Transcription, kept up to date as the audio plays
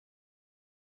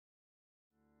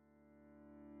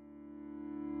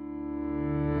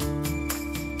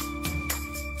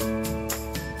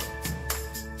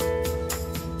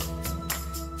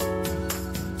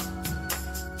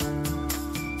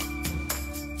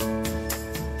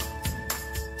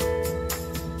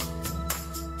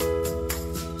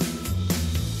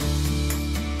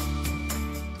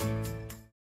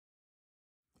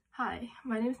Hi,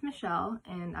 my name is Michelle,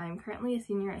 and I am currently a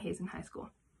senior at Hazen High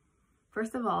School.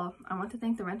 First of all, I want to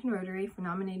thank the Renton Rotary for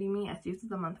nominating me as Youth of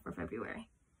the Month for February.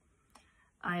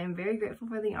 I am very grateful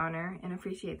for the honor and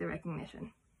appreciate the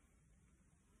recognition.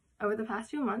 Over the past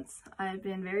few months, I have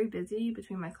been very busy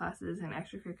between my classes and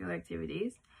extracurricular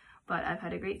activities, but I've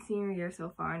had a great senior year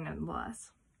so far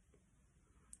nonetheless.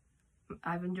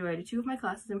 I've enjoyed two of my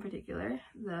classes in particular,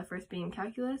 the first being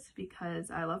calculus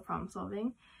because I love problem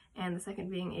solving, and the second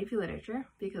being AP literature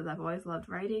because I've always loved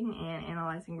writing and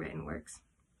analyzing written works.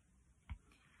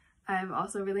 I've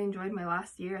also really enjoyed my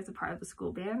last year as a part of the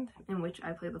school band, in which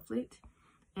I play the flute,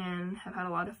 and have had a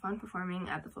lot of fun performing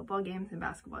at the football games and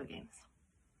basketball games.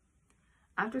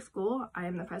 After school, I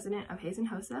am the president of Hazen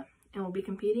HOSA and will be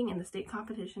competing in the state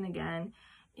competition again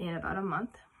in about a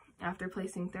month after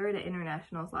placing third at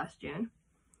internationals last June.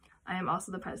 I am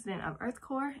also the president of Earth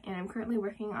Corps, and I'm currently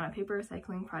working on a paper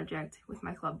recycling project with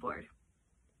my club board.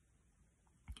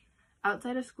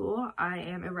 Outside of school, I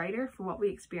am a writer for What We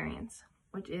Experience,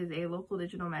 which is a local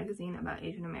digital magazine about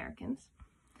Asian Americans.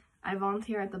 I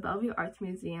volunteer at the Bellevue Arts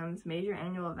Museum's major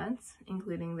annual events,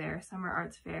 including their summer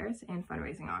arts fairs and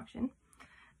fundraising auction.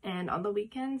 And on the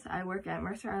weekends, I work at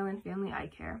Mercer Island Family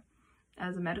Eye Care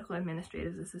as a medical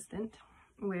administrative assistant,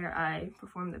 where I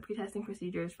perform the pre-testing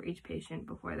procedures for each patient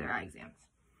before their eye exams.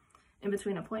 In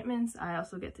between appointments, I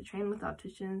also get to train with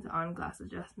opticians on glass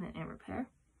adjustment and repair.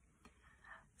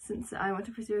 Since I want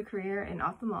to pursue a career in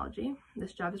ophthalmology,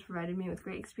 this job has provided me with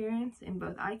great experience in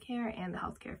both eye care and the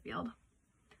healthcare field.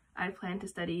 I plan to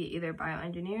study either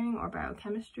bioengineering or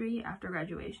biochemistry after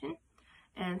graduation,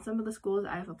 and some of the schools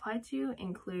I have applied to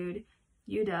include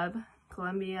UW,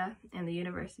 Columbia, and the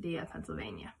University of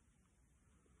Pennsylvania.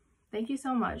 Thank you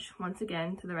so much once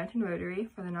again to the Renton Rotary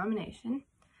for the nomination,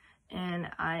 and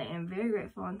I am very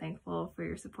grateful and thankful for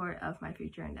your support of my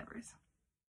future endeavors.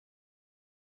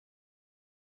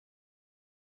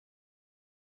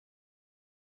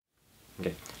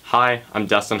 Okay. Hi, I'm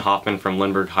Destin Hoffman from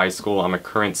Lindbergh High School. I'm a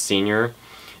current senior,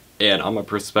 and I'm a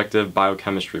prospective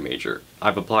biochemistry major.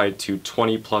 I've applied to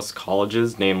 20 plus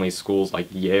colleges, namely schools like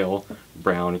Yale,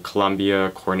 Brown,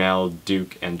 Columbia, Cornell,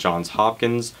 Duke, and Johns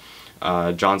Hopkins.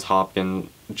 Johns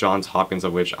Hopkins,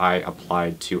 of which I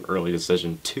applied to early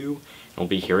decision 2, and will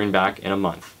be hearing back in a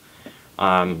month.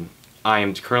 I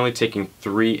am currently taking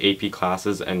 3 AP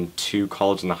classes and 2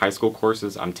 college and the high school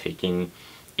courses. I'm taking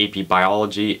AP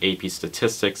Biology, AP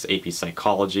Statistics, AP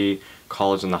Psychology,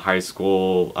 college and the high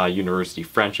school, University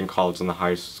French, and college and the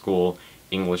high school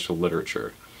English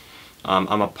Literature.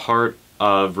 I'm a part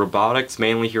of robotics,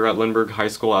 mainly here at Lindbergh High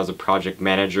School as a project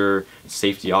manager,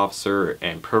 safety officer,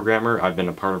 and programmer. I've been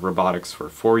a part of robotics for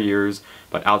 4 years,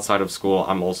 but outside of school,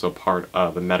 I'm also part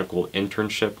of a medical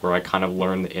internship where I kind of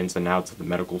learn the ins and outs of the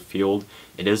medical field.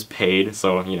 It is paid,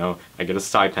 so, you know, I get a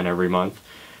stipend every month.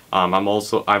 I've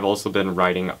also been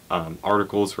writing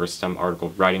articles for a STEM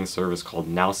article writing service called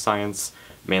Now Science,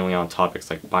 mainly on topics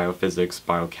like biophysics,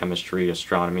 biochemistry,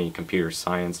 astronomy, computer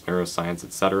science, neuroscience,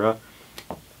 etc.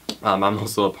 I'm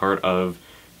also a part of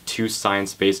 2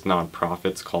 science-based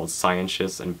nonprofits called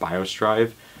Scientists and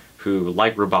BioStrive, who,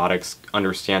 like robotics,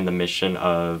 understand the mission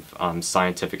of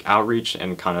scientific outreach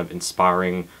and kind of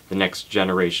inspiring the next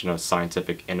generation of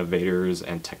scientific innovators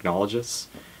and technologists.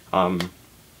 I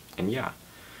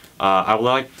would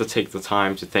like to take the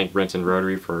time to thank Renton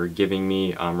Rotary for giving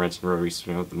me Renton Rotary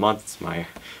Student of the Month. It's my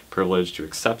privilege to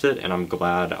accept it, and I'm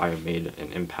glad I have made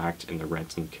an impact in the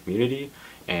Renton community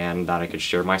and that I could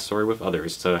share my story with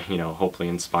others to, you know, hopefully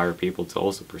inspire people to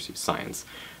also pursue science.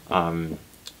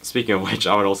 Speaking of which,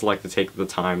 I would also like to take the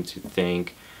time to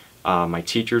thank my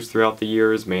teachers throughout the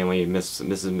years, mainly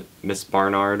Miss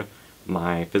Barnard,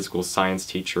 my physical science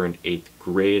teacher in 8th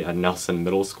grade at Nelson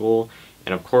Middle School,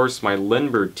 and of course my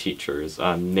Lindbergh teachers,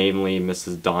 namely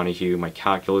Mrs. Donahue, my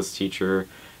calculus teacher,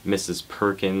 Mrs.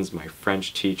 Perkins, my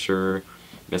French teacher,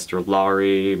 Mr.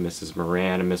 Lowry, Mrs.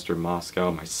 Moran, and Mr.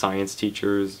 Moscow, my science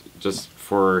teachers, just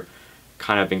for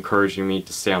kind of encouraging me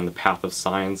to stay on the path of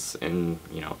science in,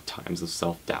 you know, times of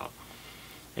self-doubt.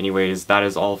 Anyways, that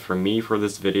is all for me for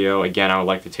this video. Again, I would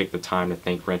like to take the time to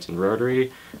thank Renton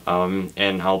Rotary,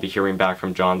 and I'll be hearing back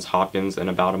from Johns Hopkins in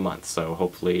about a month, so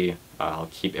hopefully I'll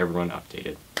keep everyone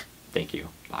updated. Thank you.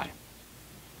 Bye.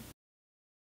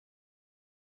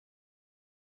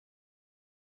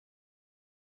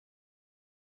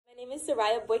 My name is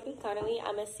Soraya Boykin-Connolly.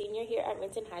 I'm a senior here at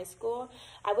Renton High School.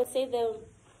 I would say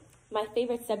my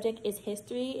favorite subject is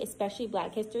history, especially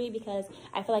Black history, because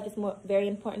I feel like it's very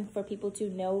important for people to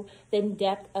know the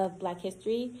depth of Black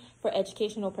history for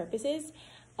educational purposes.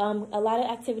 A lot of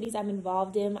activities I'm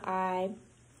involved in, I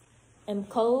am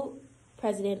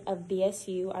president of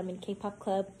BSU. I'm in K-Pop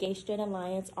Club, Gay Straight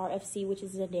Alliance, RFC, which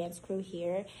is a dance crew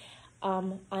here.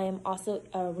 I am also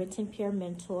a Renton peer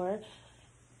mentor,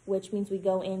 which means we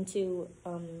go into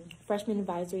freshman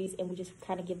advisories and we just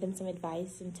kind of give them some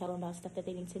advice and tell them about stuff that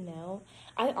they need to know.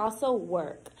 I also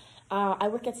work. I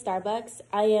work at Starbucks.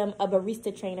 I am a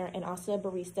barista trainer and also a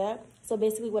barista. So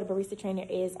basically what a barista trainer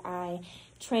is, I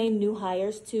train new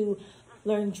hires to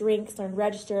learn drinks, learn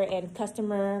register, and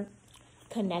customer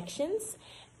connections.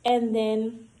 And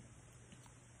then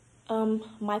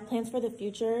my plans for the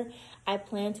future, I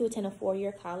plan to attend a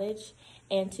 4-year college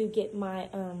and to get my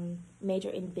major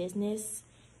in business,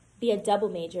 be a double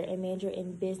major, a major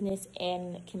in business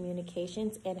and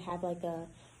communications, and have like a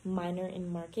minor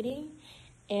in marketing.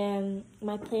 And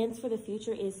my plans for the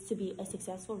future is to be a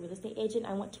successful real estate agent.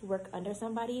 I want to work under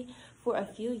somebody for a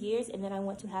few years, and then I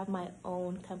want to have my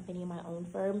own company, my own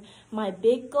firm. My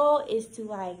big goal is to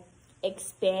like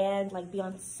expand, like be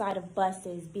on the side of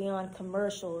buses, be on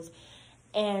commercials,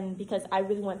 and because I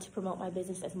really want to promote my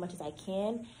business as much as I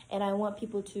can, and I want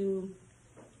people to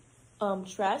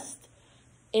trust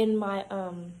in my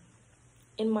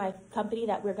company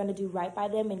that we're going to do right by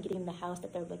them and getting the house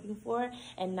that they're looking for,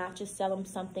 and not just sell them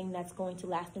something that's going to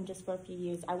last them just for a few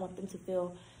years. I want them to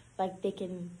feel like they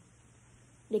can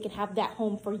have that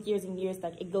home for years and years,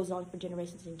 like it goes on for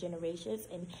generations and generations,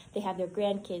 and they have their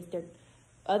grandkids, their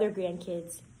other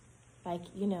grandkids, like,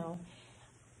 you know,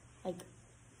 like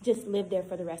just live there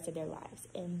for the rest of their lives.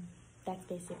 And that's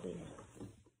basically it.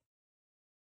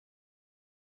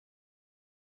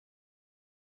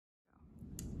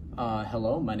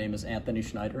 Hello, my name is Anthony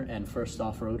Schneider, and first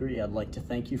off, Rotary, I'd like to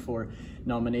thank you for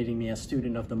nominating me as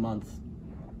Student of the Month.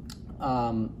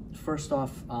 First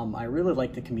off, I really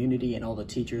like the community and all the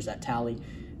teachers at Tally.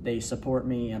 They support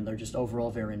me and they're just overall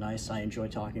very nice. I enjoy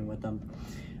talking with them.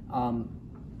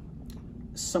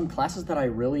 Some classes that I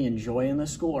really enjoy in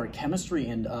this school are chemistry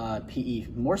and PE.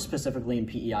 More specifically in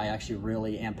PE, I actually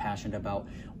really am passionate about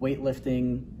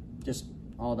weightlifting, just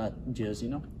all that jizz, you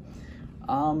know?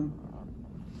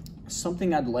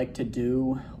 Something I'd like to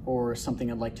do, or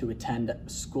something I'd like to attend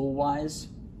school-wise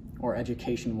or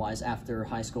education-wise after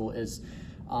high school, is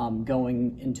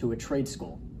going into a trade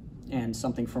school. And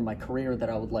something for my career that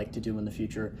I would like to do in the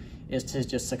future is to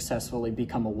just successfully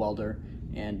become a welder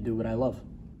and do what I love.